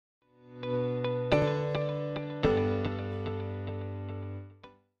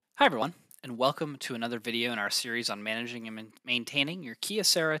Hi everyone, and welcome to another video in our series on managing and maintaining your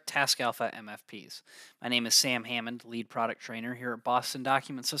Kyocera Taskalfa MFPs. My name is Sam Hammond, lead product trainer here at Boston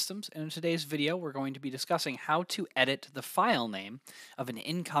Document Systems, and in today's video we're going to be discussing how to edit the file name of an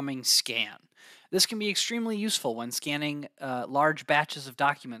incoming scan. This can be extremely useful when scanning large batches of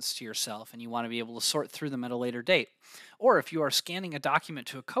documents to yourself and you want to be able to sort through them at a later date. Or if you are scanning a document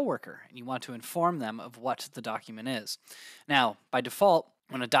to a coworker and you want to inform them of what the document is. Now, by default,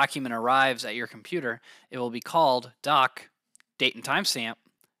 when a document arrives at your computer, it will be called doc, date and timestamp,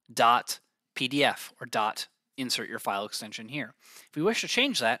 dot PDF, or dot insert your file extension here. If we wish to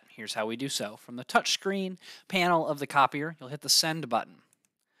change that, here's how we do so. From the touchscreen panel of the copier, you'll hit the send button.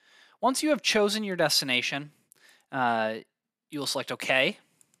 Once you have chosen your destination, you'll select OK,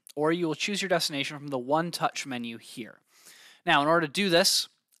 or you will choose your destination from the one-touch menu here. Now, in order to do this,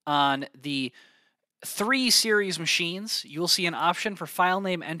 on the 3 series machines, you will see an option for file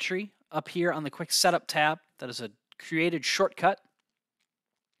name entry up here on the Quick Setup tab. That is a created shortcut.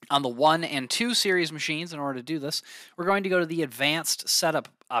 On the 1 and 2 series machines, in order to do this, we're going to go to the Advanced Setup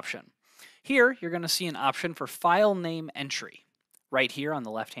option. Here, you're going to see an option for file name entry right here on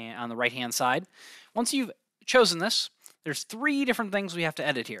the right-hand side. Once you've chosen this, there's 3 different things we have to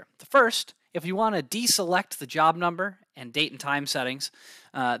edit here. The first, if you want to deselect the job number and date and time settings,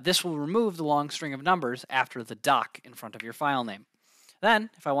 this will remove the long string of numbers after the doc in front of your file name. Then,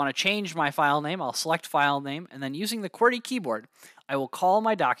 if I want to change my file name, I'll select file name, and then using the QWERTY keyboard, I will call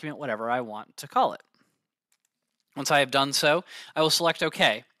my document whatever I want to call it. Once I have done so, I will select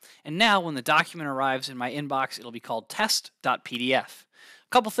OK. And now, when the document arrives in my inbox, it'll be called test.pdf. A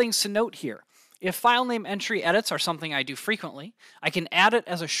couple things to note here. If file name entry edits are something I do frequently, I can add it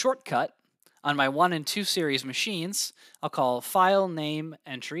as a shortcut on my 1 and 2 series machines. I'll call file name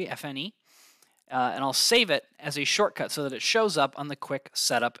entry, FNE, and I'll save it as a shortcut so that it shows up on the Quick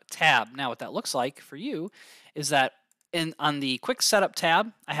Setup tab. Now, what that looks like for you is that on the Quick Setup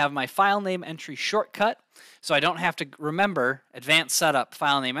tab, I have my file name entry shortcut, so I don't have to remember Advanced Setup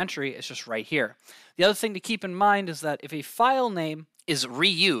file name entry. It's just right here. The other thing to keep in mind is that if a file name is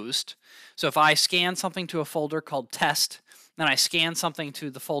reused, so if I scan something to a folder called test, then I scan something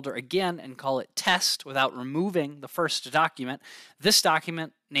to the folder again and call it test without removing the first document, this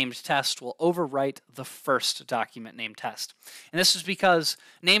document named test will overwrite the first document named test. And this is because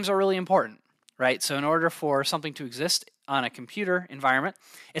names are really important, right? So in order for something to exist on a computer environment,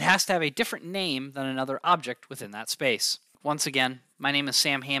 it has to have a different name than another object within that space. Once again, my name is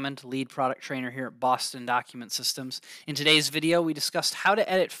Sam Hammond, lead product trainer here at Boston Document Systems. In today's video, we discussed how to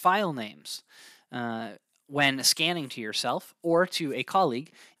edit file names when scanning to yourself or to a colleague.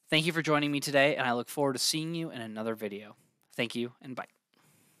 Thank you for joining me today, and I look forward to seeing you in another video. Thank you, and bye.